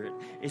Spirit.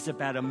 It's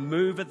about a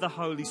move of the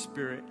Holy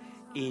Spirit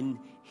in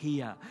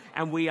here.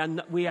 And we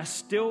are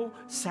still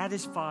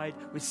satisfied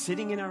with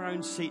sitting in our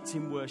own seats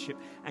in worship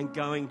and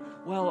going,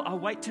 well, I'll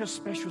wait till a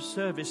special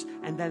service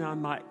and then I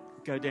might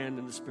go down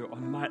in the Spirit. Or I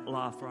might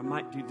laugh or I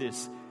might do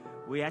this.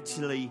 We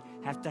actually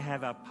have to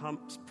have our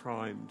pumps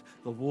primed,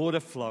 the water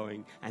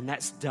flowing, and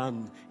that's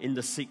done in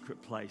the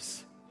secret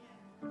place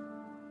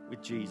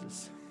with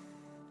Jesus.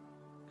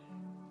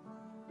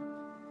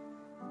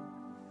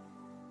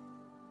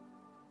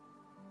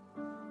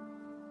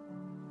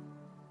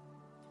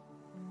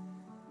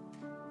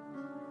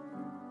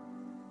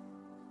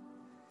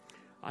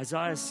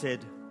 Isaiah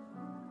said,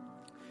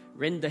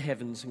 rend the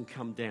heavens and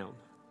come down.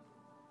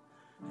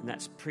 And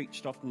that's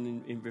preached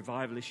often in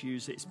revival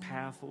issues. It's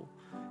powerful.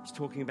 It's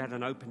talking about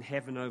an open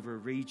heaven over a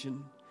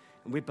region.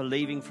 And we're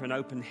believing for an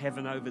open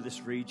heaven over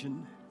this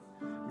region.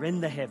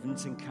 Rend the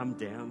heavens and come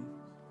down.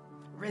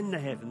 Rend the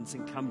heavens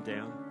and come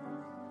down.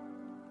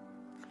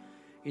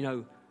 You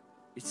know,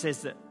 it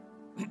says that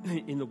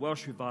in the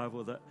Welsh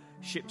revival that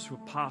ships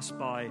would pass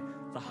by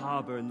the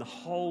harbour and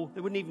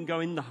they wouldn't even go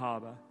in the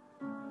harbour.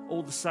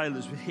 All the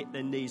sailors would hit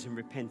their knees in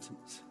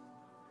repentance.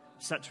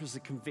 Such was the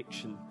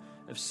conviction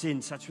of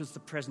sin. Such was the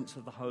presence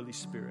of the Holy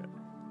Spirit.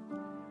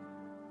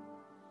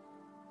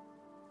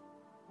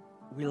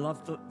 We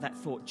love that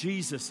thought.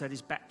 Jesus, at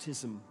his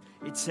baptism,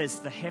 it says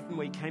the heaven,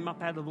 where he came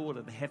up out of the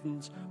water, the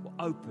heavens were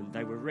opened,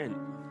 they were rent.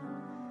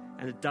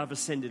 And a dove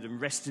ascended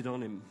and rested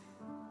on him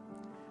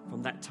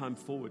from that time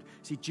forward.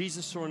 See,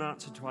 Jesus saw an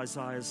answer to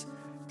Isaiah's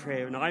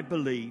prayer, and I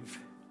believe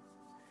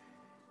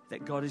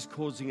that God is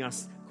calling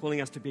us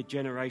to be a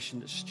generation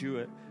that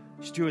steward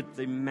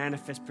the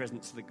manifest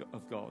presence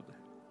of God.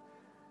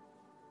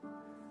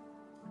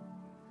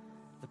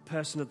 The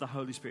person of the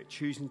Holy Spirit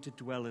choosing to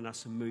dwell in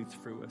us and move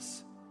through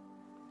us.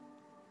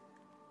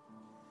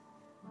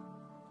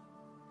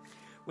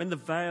 When the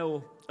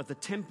veil of the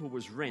temple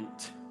was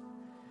rent,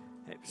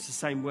 it's the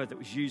same word that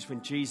was used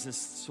when Jesus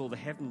saw the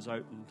heavens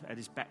opened at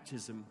his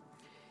baptism.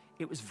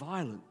 It was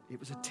violent. It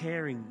was a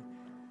tearing.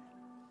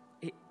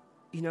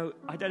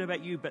 I don't know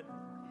about you, but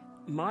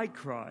my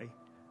cry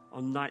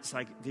on nights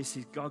like this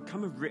is, God,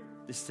 come and rip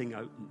this thing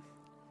open.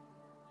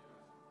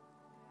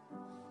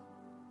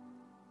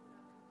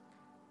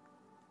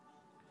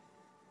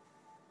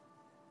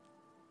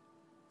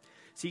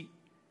 See,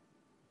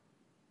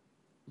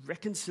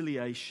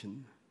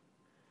 reconciliation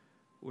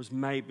was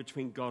made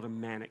between God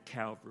and man at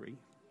Calvary.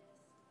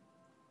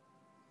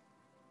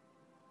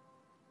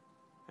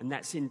 And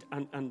that's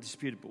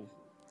indisputable.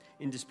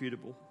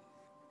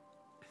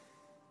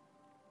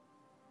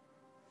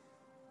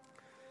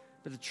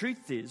 But the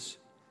truth is,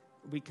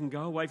 we can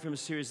go away from a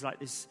series like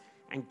this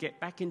and get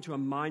back into a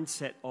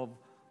mindset of,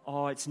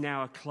 it's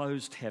now a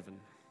closed heaven.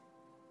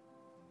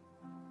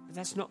 But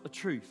that's not the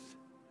truth.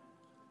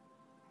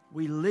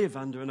 We live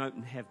under an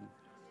open heaven.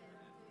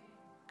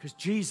 Because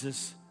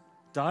Jesus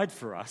died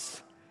for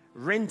us,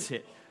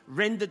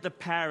 rendered the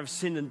power of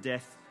sin and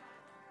death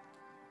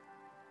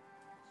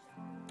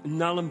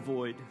null and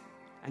void,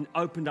 and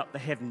opened up the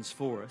heavens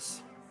for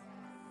us.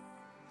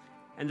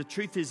 And the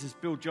truth is, as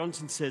Bill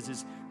Johnson says,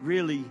 is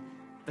really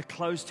the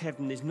closed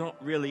heaven is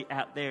not really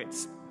out there.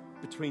 It's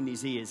between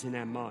these ears in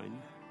our mind.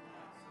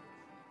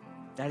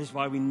 That is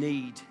why we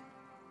need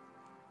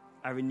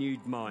a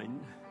renewed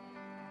mind.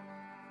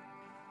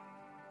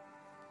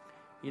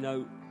 You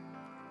know,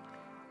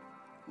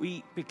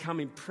 we become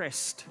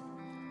impressed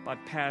by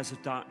powers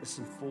of darkness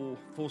and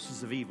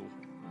forces of evil.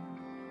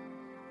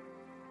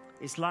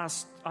 This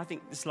last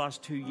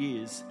 2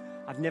 years,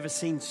 I've never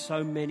seen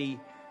so many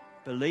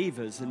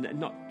believers, and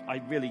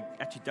I really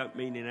actually don't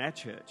mean in our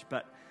church,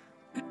 but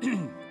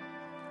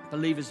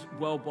believers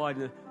worldwide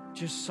are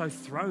just so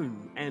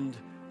thrown and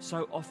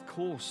so off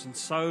course and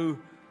so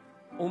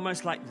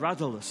almost like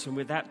rudderless and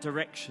without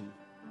direction.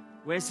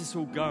 Where's this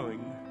all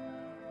going?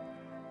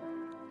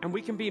 And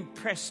we can be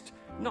impressed,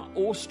 not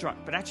awestruck,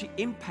 but actually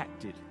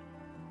impacted.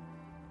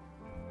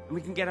 And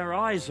we can get our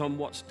eyes on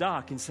what's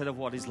dark instead of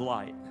what is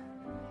light.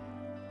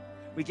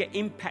 We get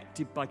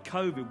impacted by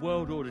COVID,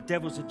 world order,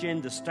 devil's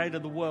agenda, state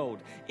of the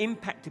world,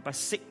 impacted by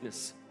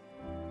sickness.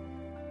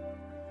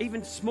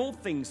 Even small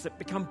things that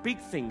become big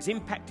things,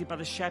 impacted by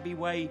the shabby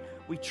way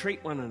we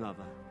treat one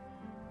another.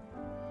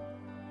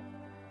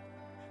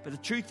 But the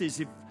truth is,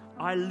 if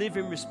I live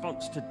in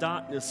response to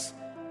darkness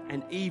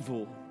and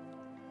evil,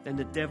 then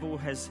the devil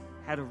has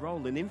had a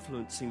role in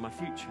influencing my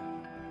future.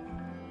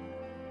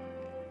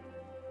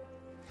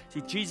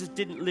 See, Jesus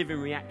didn't live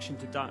in reaction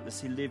to darkness.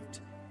 He lived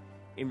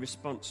in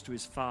response to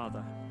his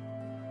Father.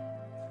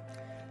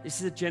 This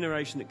is a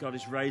generation that God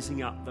is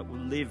raising up that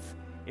will live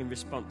in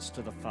response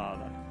to the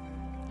Father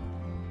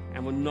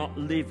and will not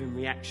live in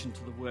reaction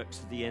to the works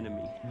of the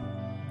enemy.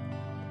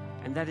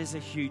 And that is a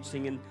huge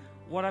thing. And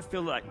what I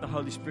feel like the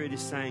Holy Spirit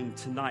is saying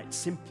tonight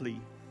simply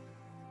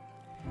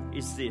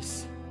is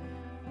this: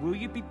 will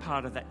you be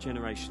part of that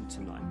generation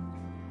tonight?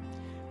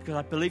 Because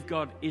I believe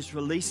God is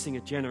releasing a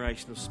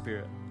generational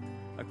spirit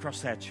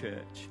across our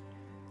church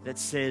that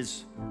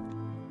says,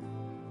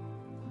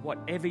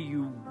 whatever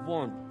you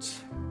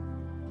want,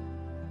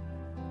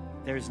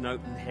 there is an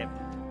open heaven.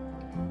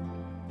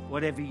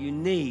 Whatever you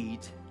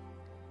need,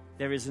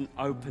 there is an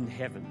open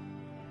heaven.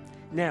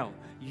 Now,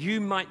 you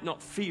might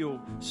not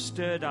feel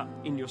stirred up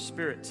in your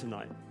spirit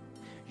tonight.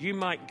 You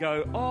might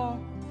go,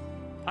 oh,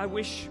 I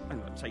wish, and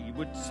I'd say you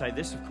would say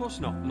this, of course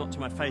not to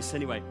my face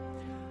anyway.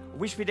 I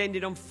wish we'd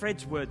ended on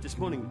Fred's word this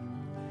morning.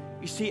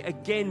 You see,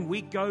 again,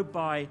 we go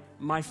by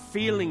my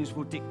feelings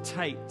will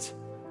dictate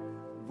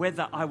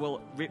whether I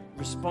will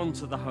respond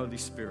to the Holy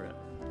Spirit.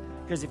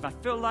 Because if I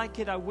feel like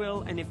it, I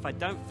will, and if I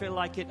don't feel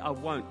like it, I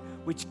won't,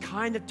 which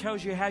kind of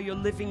tells you how you're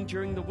living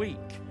during the week.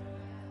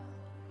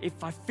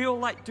 If I feel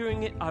like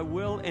doing it, I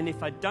will, and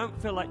if I don't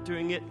feel like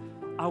doing it,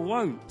 I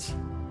won't.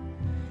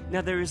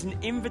 Now, there is an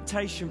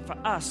invitation for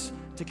us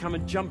to come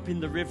and jump in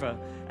the river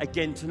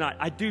again tonight.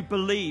 I do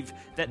believe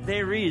that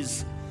there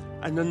is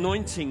an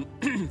anointing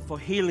for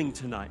healing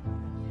tonight.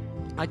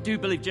 I do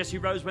believe, Jesse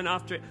Rose went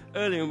after it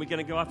earlier and we're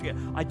going to go after it.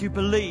 I do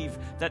believe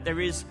that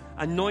there is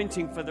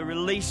anointing for the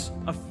release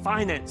of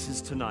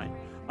finances tonight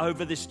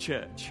over this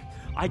church.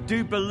 I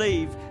do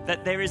believe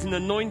that there is an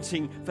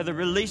anointing for the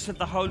release of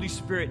the Holy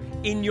Spirit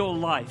in your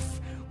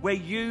life, where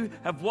you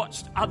have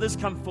watched others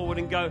come forward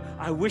and go,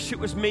 I wish it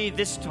was me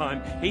this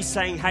time. He's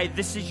saying, hey,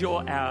 this is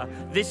your hour.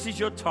 This is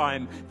your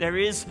time. There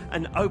is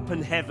an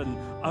open heaven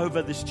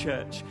over this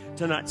church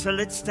tonight. So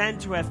let's stand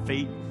to our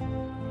feet.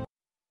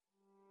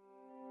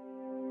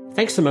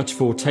 Thanks so much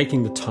for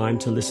taking the time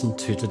to listen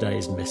to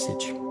today's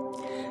message.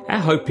 Our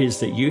hope is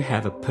that you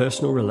have a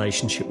personal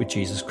relationship with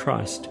Jesus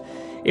Christ.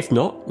 If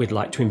not, we'd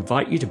like to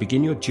invite you to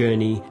begin your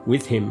journey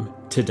with him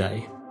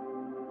today.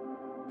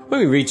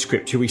 When we read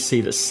Scripture, we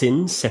see that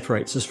sin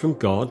separates us from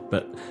God,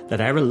 but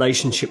that our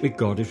relationship with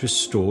God is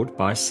restored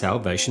by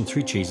salvation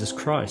through Jesus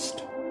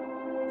Christ.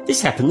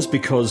 This happens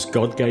because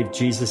God gave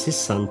Jesus his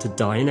Son to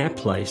die in our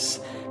place,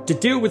 to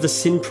deal with the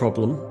sin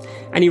problem,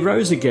 and he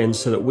rose again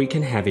so that we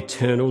can have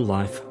eternal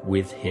life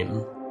with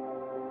him.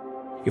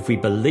 If we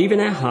believe in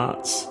our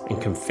hearts and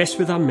confess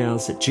with our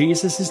mouths that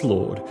Jesus is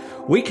Lord,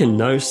 we can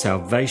know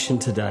salvation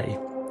today.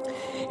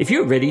 If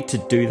you're ready to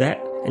do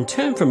that and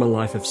turn from a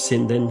life of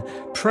sin, then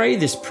pray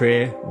this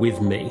prayer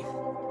with me.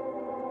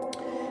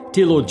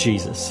 Dear Lord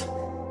Jesus,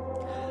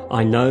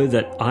 I know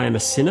that I am a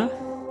sinner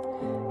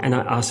and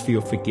I ask for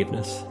your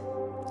forgiveness.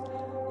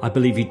 I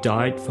believe you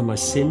died for my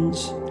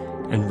sins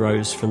and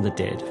rose from the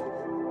dead.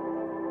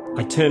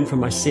 I turn from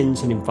my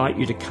sins and invite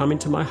you to come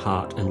into my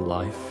heart and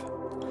life.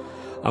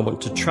 I want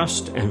to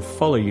trust and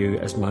follow you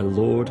as my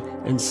Lord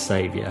and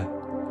Saviour.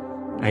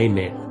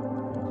 Amen.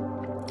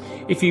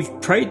 If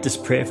you've prayed this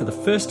prayer for the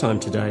first time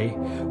today,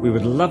 we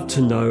would love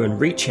to know and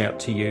reach out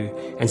to you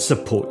and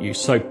support you.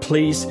 So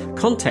please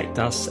contact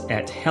us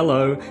at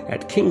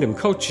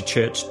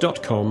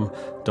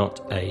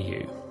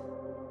hello@kingdomculturechurch.com.au.